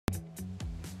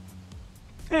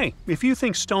Hey, if you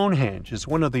think Stonehenge is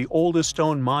one of the oldest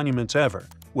stone monuments ever,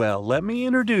 well, let me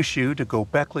introduce you to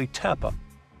Göbekli Tepe.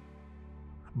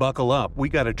 Buckle up, we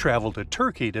gotta travel to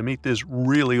Turkey to meet this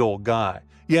really old guy.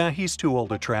 Yeah, he's too old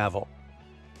to travel.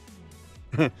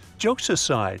 Jokes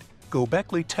aside,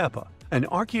 Göbekli Tepe, an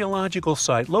archaeological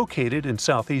site located in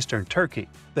southeastern Turkey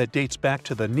that dates back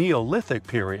to the Neolithic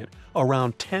period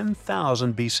around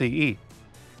 10,000 BCE.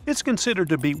 It's considered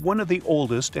to be one of the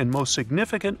oldest and most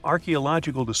significant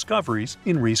archaeological discoveries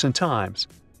in recent times.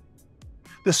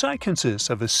 The site consists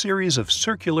of a series of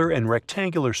circular and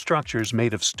rectangular structures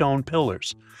made of stone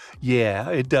pillars.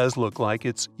 Yeah, it does look like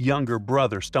its younger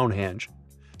brother Stonehenge.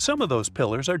 Some of those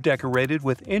pillars are decorated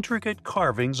with intricate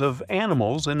carvings of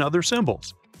animals and other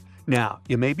symbols. Now,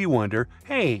 you maybe wonder,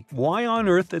 hey, why on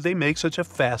earth did they make such a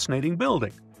fascinating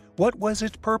building? What was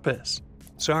its purpose?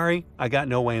 Sorry, I got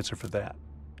no answer for that.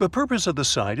 The purpose of the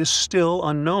site is still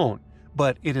unknown,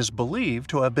 but it is believed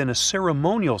to have been a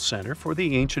ceremonial center for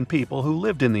the ancient people who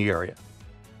lived in the area.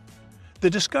 The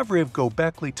discovery of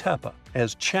Göbekli Tepe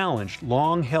has challenged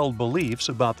long-held beliefs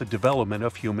about the development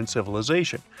of human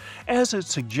civilization, as it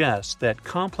suggests that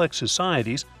complex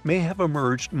societies may have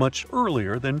emerged much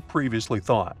earlier than previously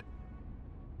thought.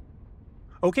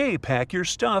 Okay, pack your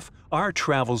stuff, our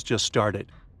travel's just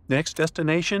started. Next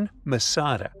destination,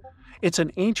 Masada. It's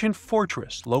an ancient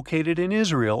fortress located in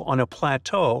Israel on a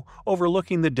plateau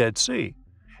overlooking the Dead Sea.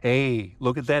 Hey,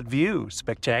 look at that view,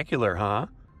 spectacular, huh?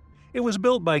 It was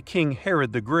built by King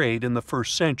Herod the Great in the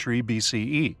 1st century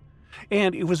BCE,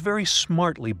 and it was very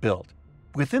smartly built.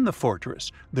 Within the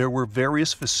fortress, there were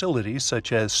various facilities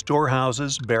such as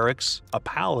storehouses, barracks, a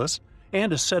palace,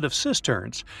 and a set of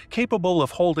cisterns capable of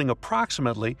holding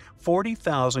approximately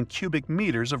 40,000 cubic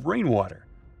meters of rainwater.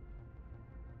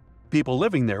 People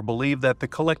living there believed that the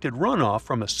collected runoff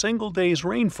from a single day's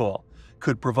rainfall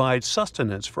could provide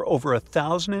sustenance for over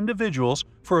 1,000 individuals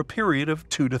for a period of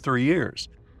 2 to 3 years.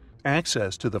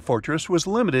 Access to the fortress was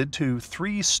limited to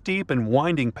 3 steep and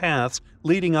winding paths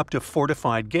leading up to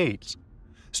fortified gates.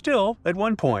 Still, at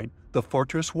one point, the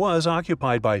fortress was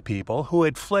occupied by people who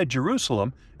had fled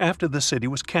Jerusalem after the city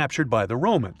was captured by the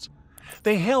Romans.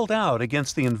 They held out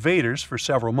against the invaders for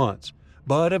several months,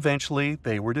 but eventually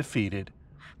they were defeated.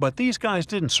 But these guys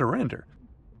didn't surrender.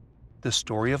 The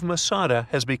story of Masada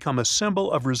has become a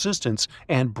symbol of resistance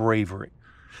and bravery.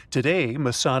 Today,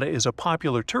 Masada is a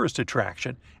popular tourist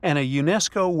attraction and a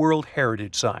UNESCO World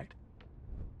Heritage Site.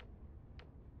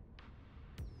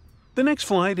 The next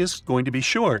flight is going to be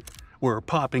short. We're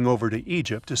popping over to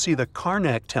Egypt to see the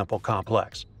Karnak Temple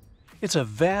Complex. It's a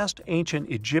vast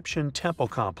ancient Egyptian temple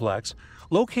complex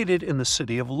located in the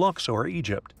city of Luxor,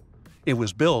 Egypt. It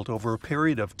was built over a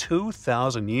period of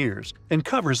 2,000 years and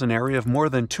covers an area of more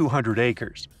than 200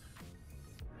 acres.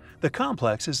 The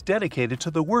complex is dedicated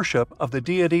to the worship of the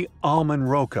deity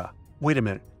Amun-Ra. Wait a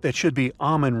minute, that should be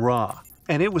Amun-Ra,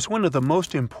 and it was one of the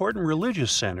most important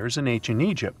religious centers in ancient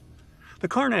Egypt. The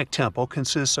Karnak Temple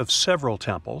consists of several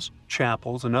temples,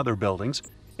 chapels, and other buildings,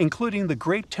 including the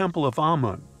Great Temple of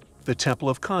Amun, the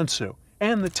Temple of Khonsu,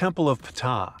 and the Temple of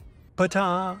Ptah.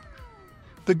 Ptah!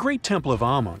 The Great Temple of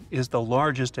Amun is the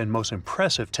largest and most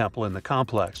impressive temple in the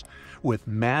complex, with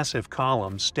massive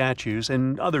columns, statues,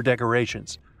 and other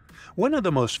decorations. One of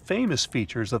the most famous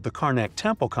features of the Karnak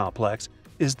Temple complex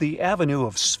is the Avenue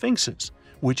of Sphinxes,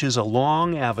 which is a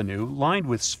long avenue lined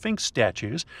with Sphinx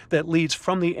statues that leads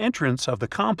from the entrance of the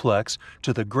complex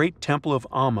to the Great Temple of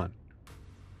Amun.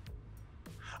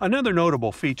 Another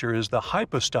notable feature is the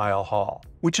Hypostyle Hall,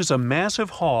 which is a massive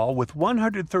hall with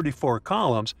 134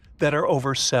 columns that are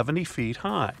over 70 feet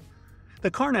high.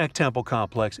 The Karnak Temple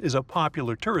Complex is a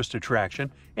popular tourist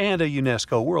attraction and a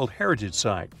UNESCO World Heritage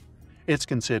Site. It's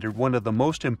considered one of the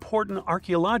most important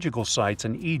archaeological sites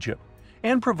in Egypt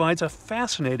and provides a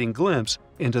fascinating glimpse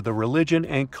into the religion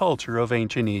and culture of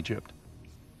ancient Egypt.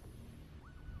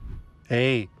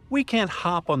 Hey, we can't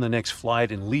hop on the next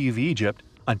flight and leave Egypt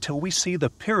until we see the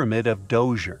Pyramid of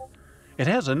Djoser. It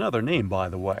has another name, by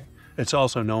the way. It's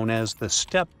also known as the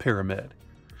Step Pyramid.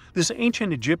 This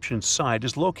ancient Egyptian site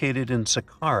is located in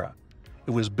Saqqara.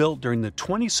 It was built during the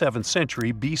 27th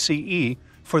century BCE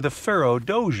for the pharaoh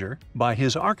Djoser by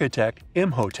his architect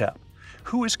Imhotep,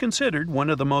 who is considered one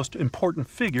of the most important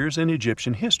figures in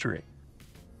Egyptian history.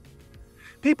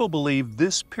 People believe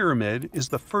this pyramid is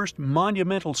the first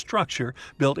monumental structure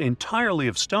built entirely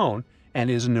of stone and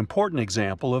is an important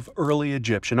example of early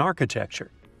Egyptian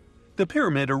architecture. The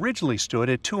pyramid originally stood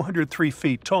at 203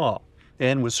 feet tall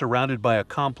and was surrounded by a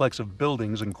complex of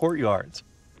buildings and courtyards.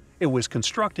 It was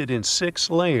constructed in 6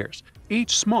 layers,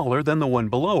 each smaller than the one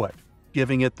below it,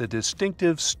 giving it the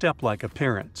distinctive step-like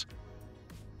appearance.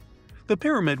 The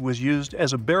pyramid was used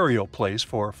as a burial place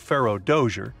for Pharaoh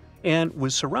Dozier and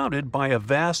was surrounded by a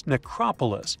vast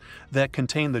necropolis that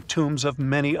contained the tombs of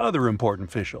many other important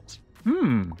officials.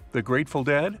 The Grateful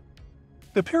Dead?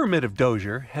 The Pyramid of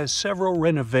Dozier has several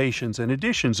renovations and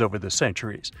additions over the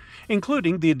centuries,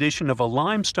 including the addition of a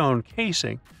limestone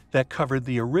casing that covered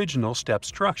the original step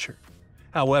structure.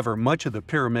 However, much of the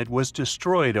pyramid was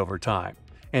destroyed over time,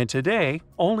 and today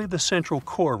only the central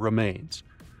core remains.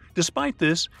 Despite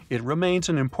this, it remains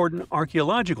an important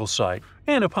archaeological site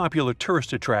and a popular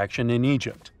tourist attraction in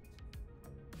Egypt.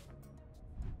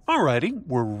 Alrighty,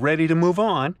 we're ready to move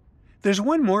on. There's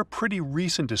one more pretty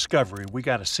recent discovery we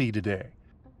gotta see today.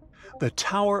 The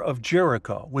Tower of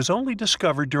Jericho was only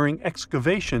discovered during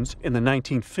excavations in the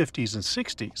 1950s and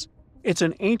 60s. It's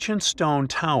an ancient stone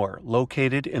tower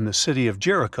located in the city of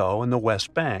Jericho in the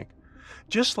West Bank.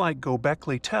 Just like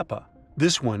Göbekli Tepe,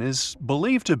 this one is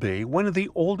believed to be one of the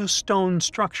oldest stone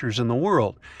structures in the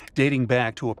world, dating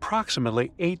back to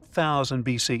approximately 8000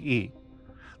 BCE.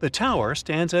 The tower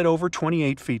stands at over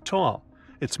 28 feet tall.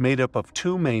 It's made up of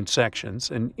two main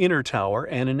sections, an inner tower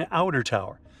and an outer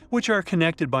tower, which are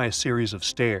connected by a series of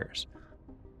stairs.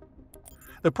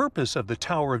 The purpose of the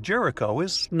Tower of Jericho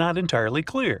is not entirely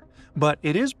clear, but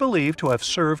it is believed to have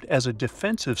served as a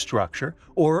defensive structure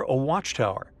or a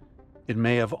watchtower. It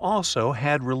may have also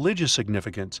had religious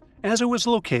significance, as it was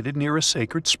located near a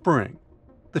sacred spring.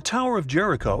 The Tower of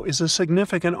Jericho is a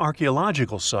significant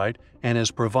archaeological site and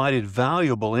has provided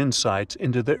valuable insights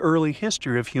into the early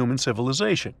history of human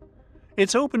civilization.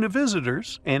 It's open to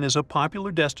visitors and is a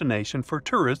popular destination for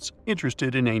tourists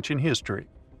interested in ancient history.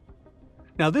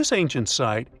 Now, this ancient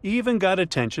site even got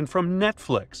attention from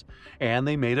Netflix, and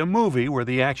they made a movie where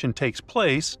the action takes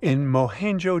place in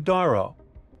Mohenjo-Daro.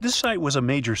 This site was a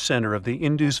major center of the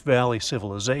Indus Valley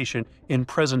civilization in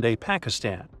present-day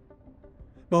Pakistan.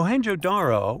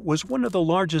 Mohenjo-Daro was one of the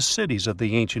largest cities of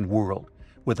the ancient world,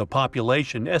 with a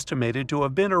population estimated to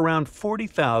have been around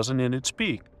 40,000 in its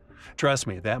peak. Trust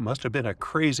me, that must have been a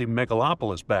crazy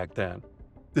megalopolis back then.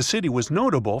 The city was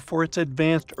notable for its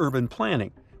advanced urban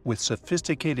planning, with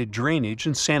sophisticated drainage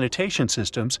and sanitation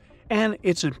systems, and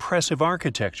its impressive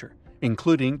architecture,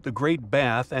 including the Great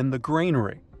Bath and the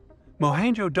Granary.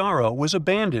 Mohenjo-Daro was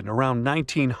abandoned around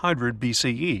 1900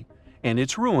 BCE, and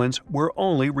its ruins were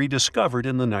only rediscovered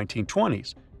in the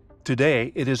 1920s.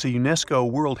 Today, it is a UNESCO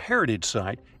World Heritage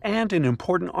Site and an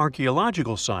important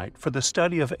archaeological site for the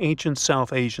study of ancient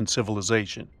South Asian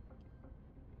civilization.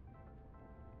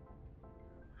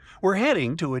 We're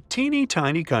heading to a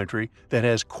teeny-tiny country that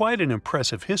has quite an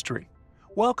impressive history.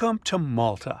 Welcome to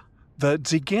Malta. The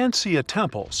Xigantia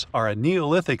Temples are a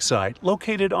Neolithic site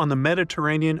located on the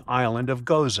Mediterranean island of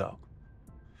Gozo.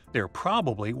 They're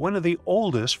probably one of the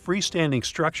oldest freestanding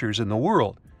structures in the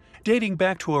world, dating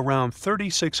back to around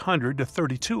 3600 to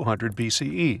 3200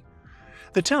 BCE.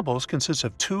 The temples consist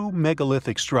of two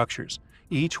megalithic structures,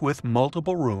 each with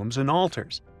multiple rooms and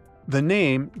altars. The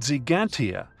name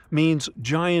Xigantia means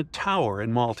giant tower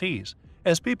in Maltese,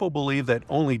 as people believe that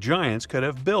only giants could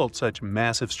have built such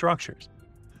massive structures.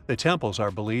 The temples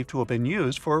are believed to have been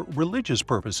used for religious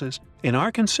purposes and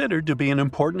are considered to be an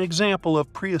important example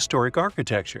of prehistoric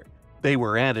architecture. They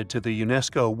were added to the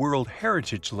UNESCO World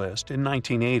Heritage List in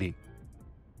 1980.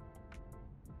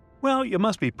 Well, you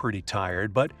must be pretty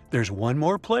tired, but there's one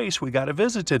more place we gotta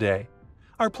visit today.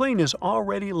 Our plane is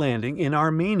already landing in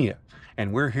Armenia,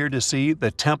 and we're here to see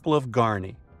the Temple of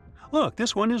Garni. Look,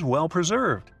 this one is well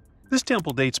preserved. This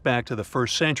temple dates back to the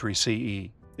 1st century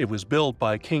CE. It was built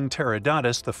by King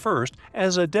Tiridates I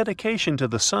as a dedication to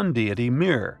the sun deity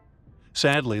Mir.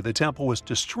 Sadly, the temple was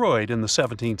destroyed in the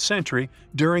 17th century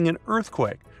during an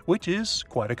earthquake, which is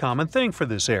quite a common thing for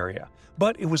this area,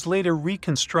 but it was later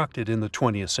reconstructed in the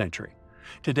 20th century.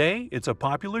 Today, it's a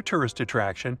popular tourist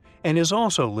attraction and is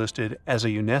also listed as a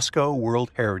UNESCO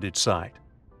World Heritage Site.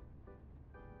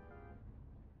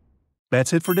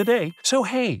 That's it for today. So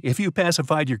hey, if you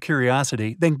pacified your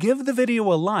curiosity, then give the video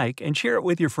a like and share it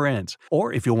with your friends.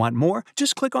 Or if you want more,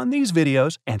 just click on these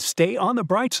videos and stay on the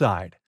bright side.